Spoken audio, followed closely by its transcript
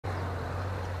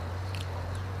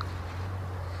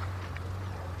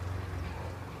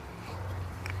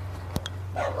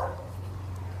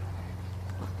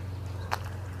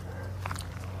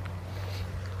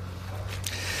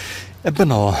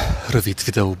Ebben a rövid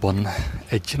videóban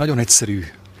egy nagyon egyszerű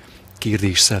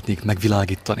kérdést szeretnék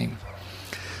megvilágítani.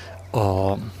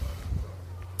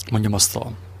 Mondjam azt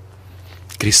a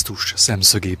Krisztus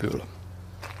szemszögéből.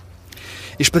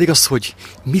 És pedig az, hogy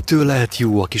mitől lehet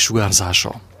jó a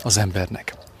kisugárzása az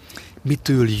embernek.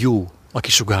 Mitől jó a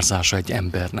kisugárzása egy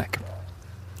embernek.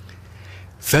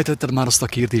 Feltetted már azt a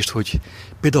kérdést, hogy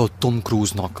például Tom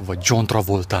Cruise-nak, vagy John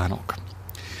Travoltának,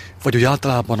 vagy úgy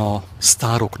általában a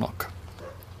sztároknak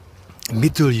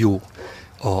mitől jó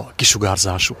a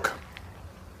kisugárzásuk?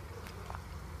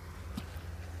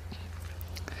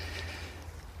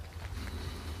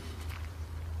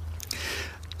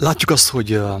 Látjuk azt,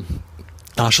 hogy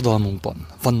társadalmunkban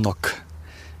vannak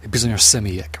bizonyos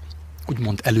személyek,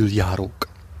 úgymond elöljárók,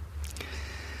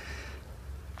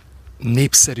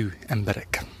 népszerű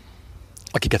emberek,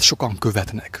 akiket sokan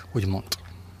követnek, úgymond.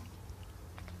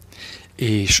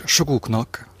 És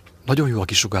sokuknak nagyon jó a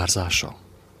kisugárzása.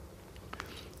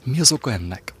 Mi az oka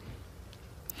ennek?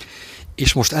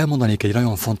 És most elmondanék egy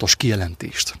nagyon fontos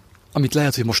kijelentést, amit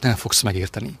lehet, hogy most nem fogsz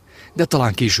megérteni, de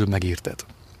talán később megérted.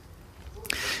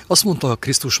 Azt mondta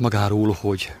Krisztus magáról,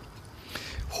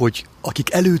 hogy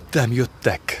akik előttem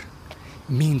jöttek,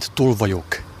 mind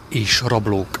tolvajok és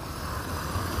rablók.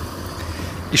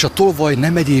 És a tolvaj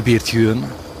nem egyébért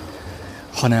jön,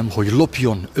 hanem hogy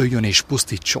lopjon, öljön és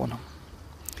pusztítson.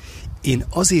 Én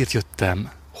azért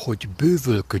jöttem, hogy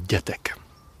bővölködjetek,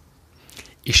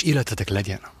 és életetek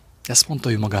legyen. Ezt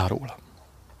mondta ő magáról.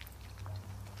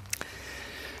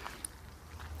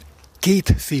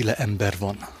 Kétféle ember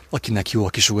van, akinek jó a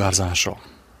kisugárzása.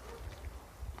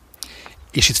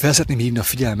 És itt fel szeretném hívni a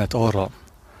figyelmet arra,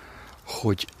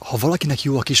 hogy ha valakinek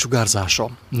jó a kisugárzása,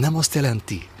 nem azt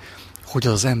jelenti, hogy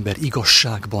az ember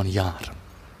igazságban jár,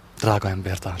 drága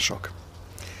embertársak.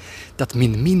 Tehát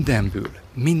mindenből,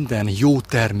 minden jó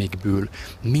termékből,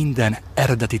 minden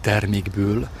eredeti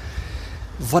termékből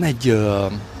van egy...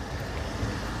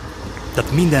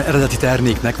 Tehát minden eredeti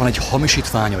terméknek van egy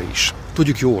hamisítványa is.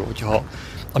 Tudjuk jól, hogyha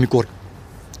amikor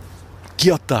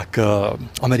kiadták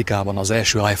Amerikában az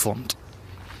első iPhone-t,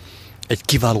 egy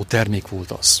kiváló termék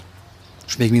volt az.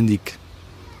 És még mindig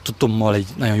tudtommal egy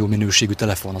nagyon jó minőségű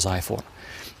telefon az iPhone.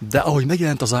 De ahogy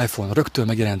megjelent az iPhone, rögtön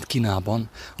megjelent Kínában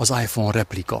az iPhone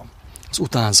replika, az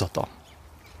utánzata.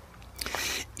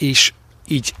 És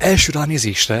így első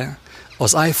ránézésre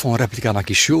az iPhone replikának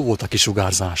is jó volt a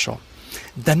kisugárzása,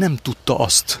 de nem tudta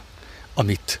azt,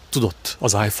 amit tudott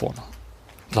az iPhone,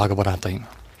 drága barátaim.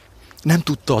 Nem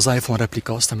tudta az iPhone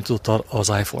replika azt, amit tudott az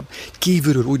iPhone.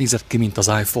 Kívülről úgy nézett ki, mint az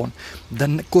iPhone, de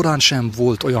korán sem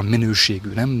volt olyan minőségű,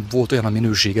 nem volt olyan a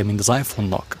minősége, mint az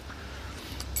iPhone-nak.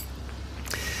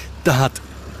 Tehát,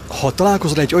 ha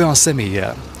találkozol egy olyan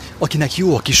személlyel, akinek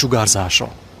jó a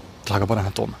kisugárzása, drága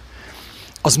barátom,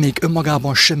 az még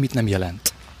önmagában semmit nem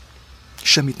jelent.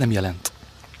 Semmit nem jelent.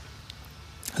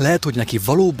 Lehet, hogy neki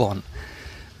valóban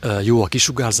jó a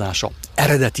kisugárzása,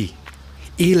 eredeti,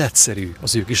 életszerű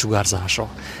az ő kisugárzása,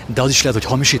 de az is lehet,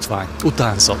 hogy hamisítvány,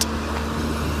 utánzat.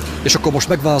 És akkor most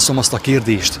megválaszolom azt a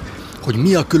kérdést, hogy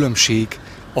mi a különbség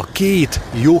a két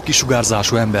jó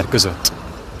kisugárzású ember között.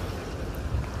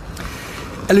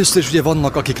 Először is ugye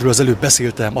vannak, akikről az előbb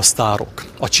beszéltem, a sztárok,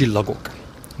 a csillagok.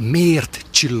 Miért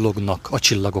csillognak a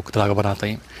csillagok, drága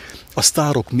barátaim? A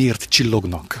sztárok miért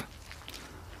csillognak?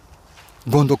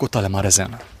 Gondolkodtál-e már ezen?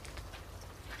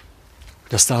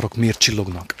 Hogy a sztárok miért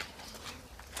csillognak?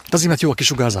 De azért, mert jó a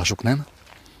kisugárzásuk, nem?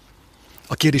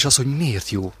 A kérdés az, hogy miért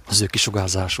jó az ő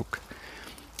kisugárzásuk.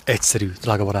 Egyszerű,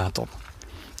 drága barátom.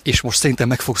 És most szerintem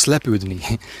meg fogsz lepődni,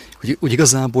 hogy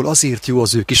igazából azért jó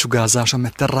az ő kisugárzása,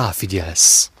 mert te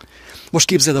ráfigyelsz. Most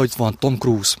képzeld el, hogy van Tom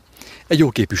Cruise, egy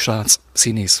jóképű srác,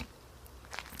 színész.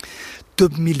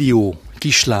 Több millió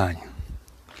kislány,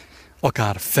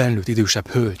 akár felnőtt idősebb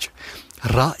hölgy,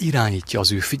 ráirányítja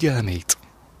az ő figyelmét.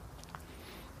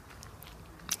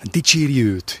 Dicséri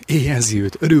őt, éhenzi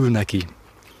őt, örül neki.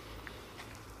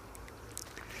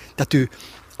 Tehát ő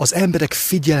az emberek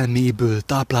figyelméből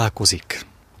táplálkozik.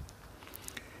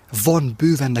 Van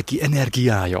bőven neki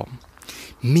energiája.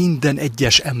 Minden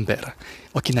egyes ember,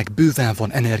 akinek bőven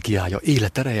van energiája,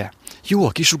 életereje, jó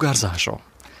a kisugárzása.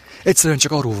 Egyszerűen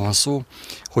csak arról van szó,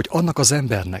 hogy annak az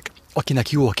embernek, akinek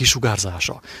jó a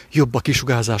kisugárzása, jobb a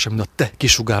kisugárzása, mint a te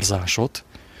kisugárzásod,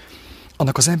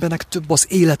 annak az embernek több az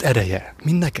élet ereje,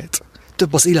 mint neked.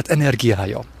 Több az élet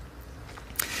energiája.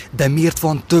 De miért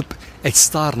van több egy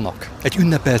sztárnak, egy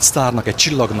ünnepelt sztárnak, egy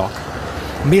csillagnak?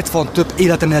 Miért van több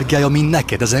életenergiája, mint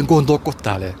neked? Ezen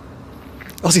gondolkodtál-e?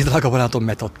 Azért, drága barátom,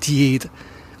 mert a tiéd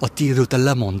a tiédről te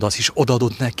lemondasz, és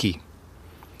odaadod neki.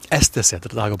 Ezt teszed,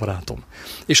 drága barátom.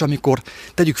 És amikor,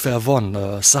 tegyük fel,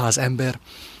 van 100 ember,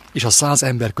 és a 100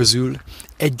 ember közül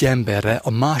egy emberre a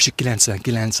másik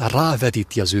 99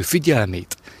 rávetíti az ő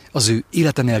figyelmét, az ő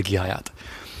életenergiáját.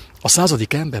 A 100.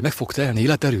 ember meg fog telni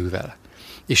életerővel,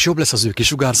 és jobb lesz az ő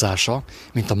kisugárzása,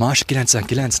 mint a másik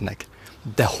 99-nek.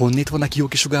 De honnét van neki jó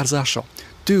kisugárzása?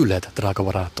 Tőled, drága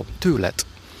barátom, tőled.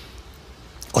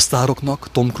 A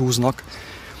sztároknak, Tom Cruise-nak,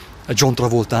 John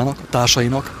Travoltának,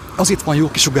 társainak azért van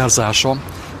jó kisugárzása,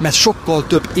 mert sokkal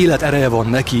több életereje van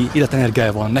neki,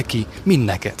 életenergiája van neki, mint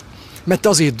neked. Mert te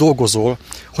azért dolgozol,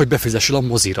 hogy befizessél a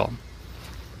mozira,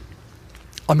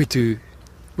 amit ő,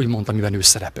 úgy mondta, amiben ő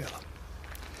szerepel.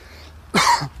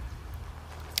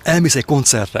 Elmész egy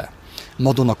koncertre,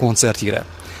 Madonna koncertjére.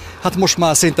 Hát most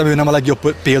már szerintem ő nem a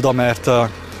legjobb példa, mert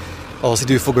az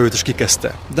időfoga őt is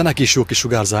kikezdte, de neki is jó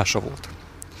kisugárzása volt.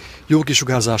 Jó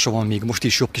kisugárzása van még, most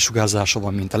is jobb kisugárzása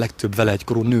van, mint a legtöbb vele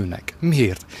egykorú nőnek.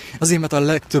 Miért? Azért, mert a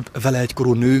legtöbb vele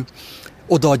egykorú nő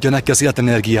odaadja neki az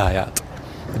életenergiáját.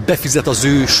 Befizet az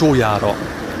ő show-jára,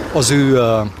 az ő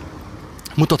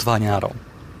mutatványára.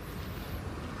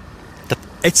 Tehát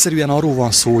egyszerűen arról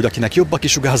van szó, hogy akinek jobb a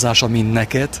kisugárzása, mint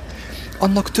neked,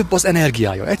 annak több az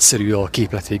energiája. Egyszerű a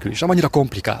képlet végül is, nem annyira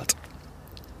komplikált.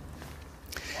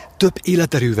 Több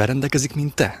életerővel rendelkezik,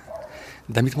 mint te.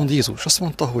 De mit mond Jézus? Azt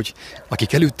mondta, hogy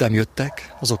akik előttem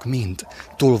jöttek, azok mind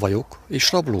tolvajok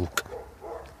és rablók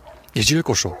és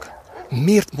gyilkosok.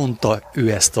 Miért mondta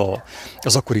ő ezt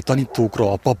az akkori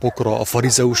tanítókra, a papokra, a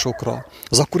farizeusokra,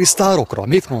 az akkori sztárokra?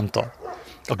 Miért mondta?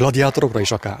 A gladiátorokra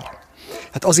is akár.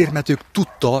 Hát azért, mert ő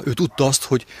tudta azt,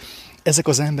 hogy ezek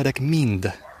az emberek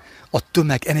mind a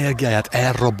tömeg energiáját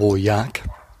elrabolják,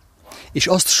 és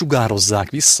azt sugározzák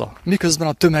vissza, miközben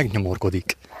a tömeg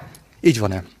nyomorkodik. Így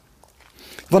van-e?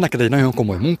 Van neked egy nagyon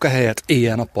komoly munkahelyet,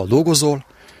 éjjel-nappal dolgozol,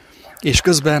 és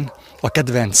közben a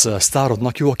kedvenc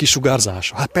sztárodnak jó a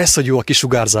kisugárzása. Hát persze, hogy jó a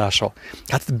kisugárzása.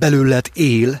 Hát belőled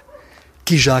él,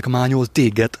 kizsákmányol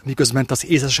téged, miközben te az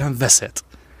észesen veszed.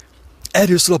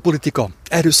 Erről szól a politika,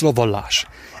 erről szól a vallás,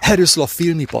 erről szól a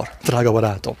filmipar, drága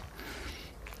barátom.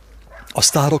 A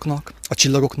sztároknak, a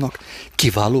csillagoknak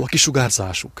kiváló a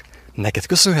kisugárzásuk. Neked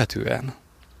köszönhetően.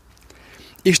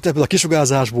 És te ebből a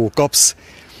kisugárzásból kapsz,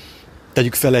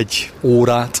 tegyük fel egy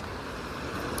órát,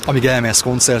 amíg elmész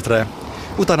koncertre,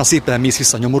 utána szépen mész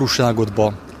vissza a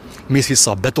nyomorúságodba, mész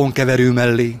vissza a betonkeverő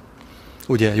mellé,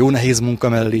 ugye jó nehéz munka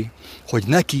mellé, hogy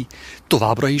neki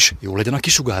továbbra is jó legyen a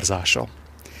kisugárzása.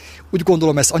 Úgy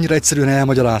gondolom, ezt annyira egyszerűen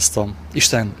elmagyaráztam,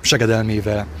 Isten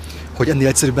segedelmével, hogy ennél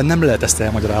egyszerűbben nem lehet ezt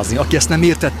elmagyarázni. Aki ezt nem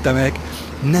értette meg,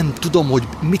 nem tudom, hogy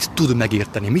mit tud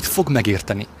megérteni, mit fog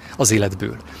megérteni az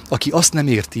életből. Aki azt nem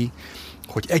érti,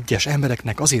 hogy egyes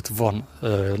embereknek azért van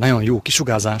nagyon jó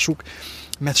kisugárzásuk,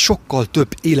 mert sokkal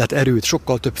több életerőt,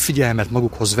 sokkal több figyelmet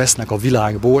magukhoz vesznek a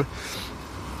világból,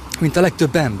 mint a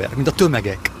legtöbb ember, mint a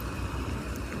tömegek.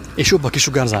 És jobb a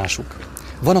kisugárzásuk.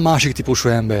 Van a másik típusú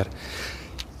ember,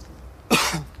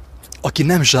 aki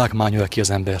nem zsákmányolja ki az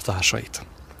embertársait.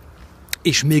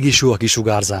 És mégis jó a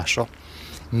kisugárzása.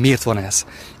 Miért van ez?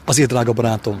 Azért, drága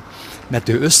barátom, mert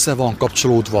ő össze van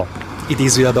kapcsolódva,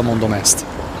 idézőjelben mondom ezt,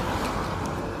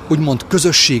 úgymond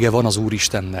közössége van az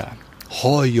Úristennel.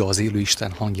 Hallja az élő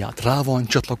Isten hangját, rá van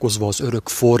csatlakozva az örök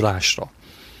forrásra,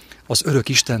 az örök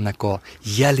Istennek a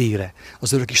jelére,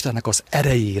 az örök Istennek az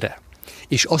erejére,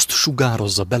 és azt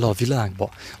sugározza bele a világba,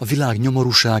 a világ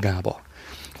nyomorúságába,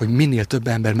 hogy minél több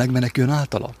ember megmeneküljön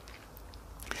általa.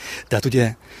 Tehát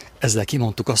ugye ezzel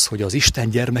kimondtuk azt, hogy az Isten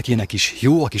gyermekének is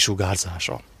jó a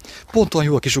kisugárzása. Pont olyan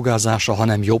jó a kisugárzása, ha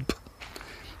nem jobb,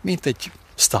 mint egy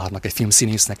sztárnak, egy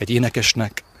filmszínésznek, egy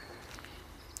énekesnek,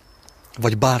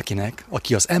 vagy bárkinek,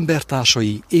 aki az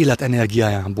embertársai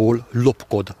életenergiájából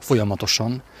lopkod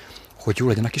folyamatosan, hogy jó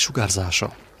legyen a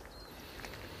kisugárzása.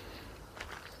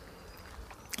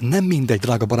 Nem mindegy,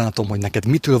 drága barátom, hogy neked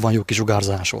mitől van jó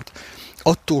kisugárzásod.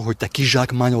 Attól, hogy te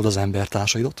kizsákmányolod az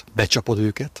embertársaidat, becsapod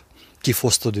őket,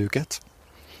 kifosztod őket,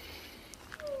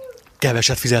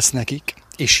 keveset fizetsz nekik,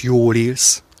 és jól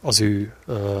élsz az ő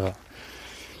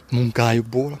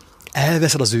munkájukból,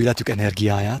 elveszed az ő életük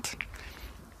energiáját,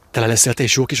 tele leszel te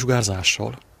is jó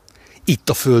kisugárzással, itt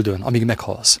a földön, amíg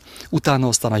meghalsz. Utána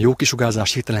aztán a jó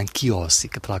kisugárzás hirtelen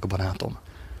kialszik, drága barátom.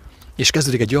 És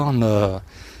kezdődik egy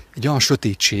olyan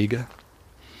sötétség,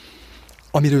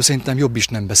 amiről szerintem jobb is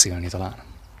nem beszélni talán.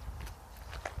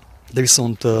 De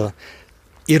viszont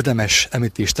érdemes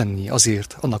említést tenni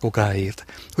azért, annak okáért,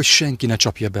 hogy senki ne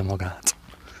csapja be magát.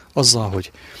 Azzal,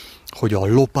 hogy a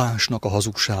lopásnak, a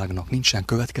hazugságnak nincsen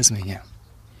következménye.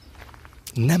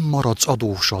 Nem maradsz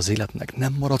adósa az életnek,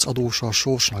 nem maradsz adósa a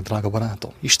sorsnak, drága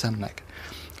barátom, Istennek.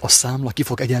 a számla ki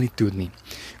fog egyenlítődni.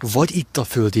 Vagy itt a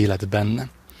földi életben,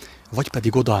 vagy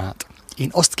pedig odaát. Én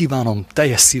azt kívánom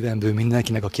teljes szívemből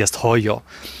mindenkinek, aki ezt hallja,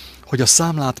 hogy a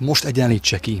számlát most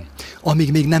egyenlítse ki,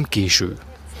 amíg még nem késő,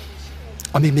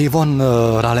 amíg még van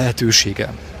rá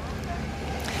lehetősége,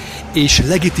 és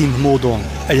legitim módon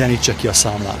egyenlítse ki a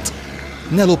számlát.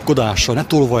 Ne lopkodással, ne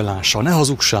tolvajlással, ne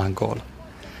hazugsággal,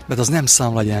 mert az nem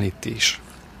számlaegyenlítés.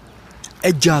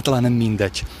 Egyáltalán nem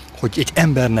mindegy, hogy egy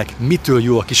embernek mitől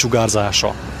jó a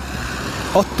kisugárzása.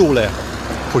 Attól-e,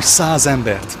 hogy 100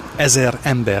 embert, 1000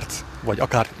 embert, vagy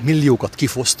akár milliókat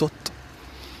kifosztott,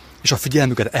 és a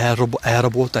figyelmüket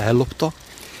elrabolta, ellopta,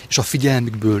 és a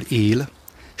figyelmükből él,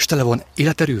 és tele van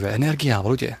életerővel,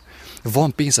 energiával, ugye?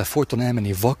 Van pénze folyton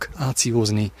elmenni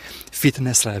vakációzni,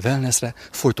 fitnessre, wellnessre,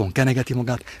 folyton kenegeti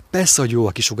magát. Persze, hogy jó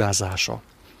a kisugárzása.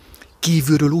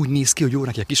 Kívülről úgy néz ki, hogy jó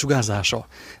neki a kisugárzása,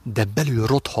 de belül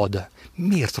rothad.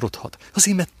 Miért rothad?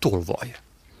 Azért, mert tolvaj.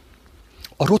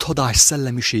 A rothadás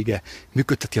szellemisége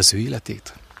működteti az ő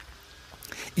életét,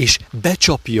 és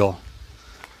becsapja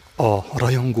a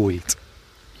rajongóit.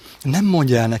 Nem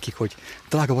mondja el nekik, hogy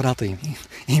drága barátaim,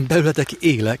 én belőletek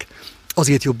élek,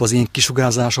 azért jobb az én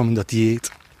kisugárzásom, mint a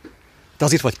tiéd. Te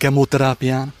azért vagy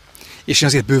kemoterápián, és én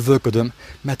azért bővölködöm,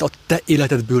 mert a te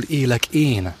életedből élek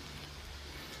én.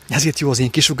 Ezért jó az én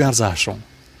kisugárzásom.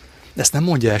 Ezt nem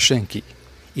mondja el senki.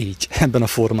 Így, ebben a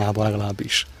formában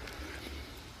legalábbis.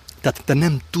 Tehát te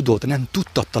nem tudod, nem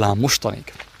tudtad talán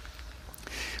mostanig,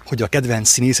 hogy a kedvenc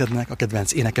színészednek, a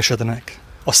kedvenc énekesednek,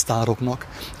 a sztároknak,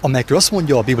 amelyekről azt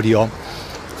mondja a Biblia,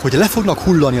 hogy le fognak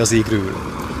hullani az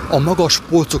égről, a magas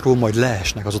polcokról majd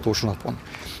leesnek az utolsó napon.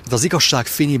 De az igazság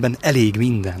fényében elég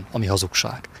minden, ami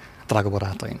hazugság, drága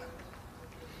barátaim.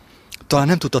 Talán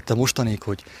nem tudtad te mostanig,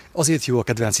 hogy azért jó a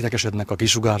kedvenc énekesednek a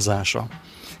kisugárzása,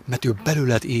 mert ő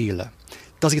belőled él.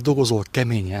 Te azért dolgozol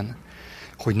keményen,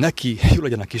 hogy neki jó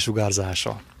legyen a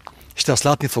kisugárzása. És te azt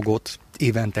látni fogod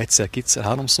évente egyszer, kétszer,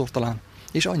 háromszor talán,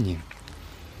 és annyi.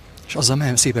 És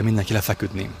azzal szépen mindenki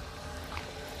lefeküdni.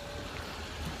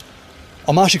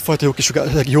 A másik fajta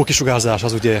jó kisugárzás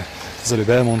az ugye, az előbb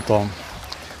elmondtam,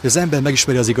 hogy az ember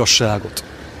megismeri az igazságot.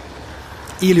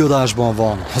 Élőadásban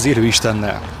van az élő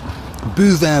Istennel.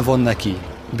 Bőven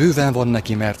van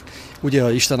neki, mert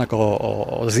ugye Istennek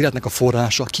az életnek a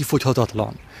forrása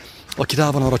kifogyhatatlan. Aki rá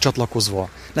van arra csatlakozva,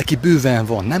 neki bőven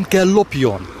van, nem kell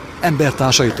lopjon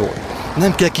embertársaitól,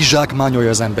 nem kell kizsákmányolja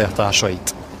az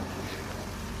embertársait.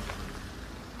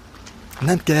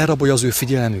 Nem kell elrabolja az ő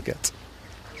figyelmüket.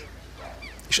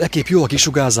 És ekképp jó a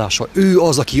kisugárzása, ő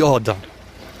az, aki ad.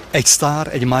 Egy sztár,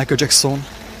 egy Michael Jackson,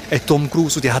 egy Tom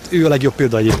Cruise, ugye hát ő a legjobb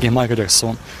példa egyébként, Michael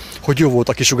Jackson, hogy jó volt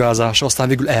a kisugárzása, aztán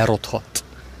végül elrothadt.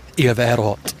 Élve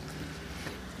elrohadt.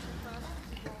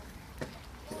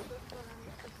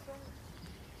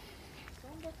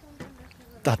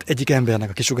 Tehát egyik embernek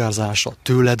a kisugárzása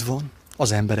tőled van,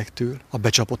 az emberektől, a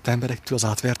becsapott emberektől, az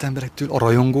átvert emberektől, a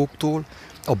rajongóktól,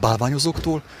 a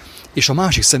bálványozóktól, és a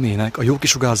másik személynek a jó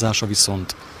kisugárzása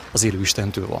viszont az élő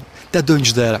Istentől van. Te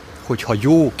döntsd el, hogy ha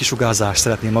jó kisugárzást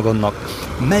szeretnél magadnak,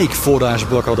 melyik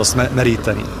forrásból akarod azt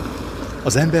meríteni.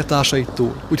 Az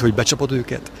embertársaitól, úgyhogy becsapod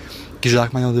őket,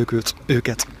 kizsákmányolod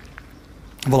őket,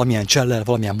 valamilyen csellel,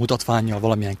 valamilyen mutatvánnyal,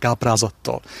 valamilyen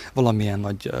káprázattal, valamilyen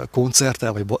nagy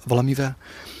koncerttel, vagy valamivel,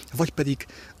 vagy pedig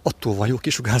attól van jó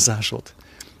kisugárzásod,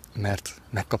 mert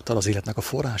megkaptad az életnek a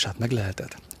forrását, meg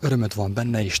leheted. Örömöd van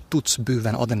benne, és tudsz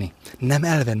bőven adni. Nem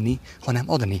elvenni, hanem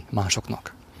adni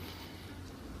másoknak.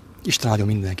 Isten áldjon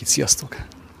mindenkit, sziasztok!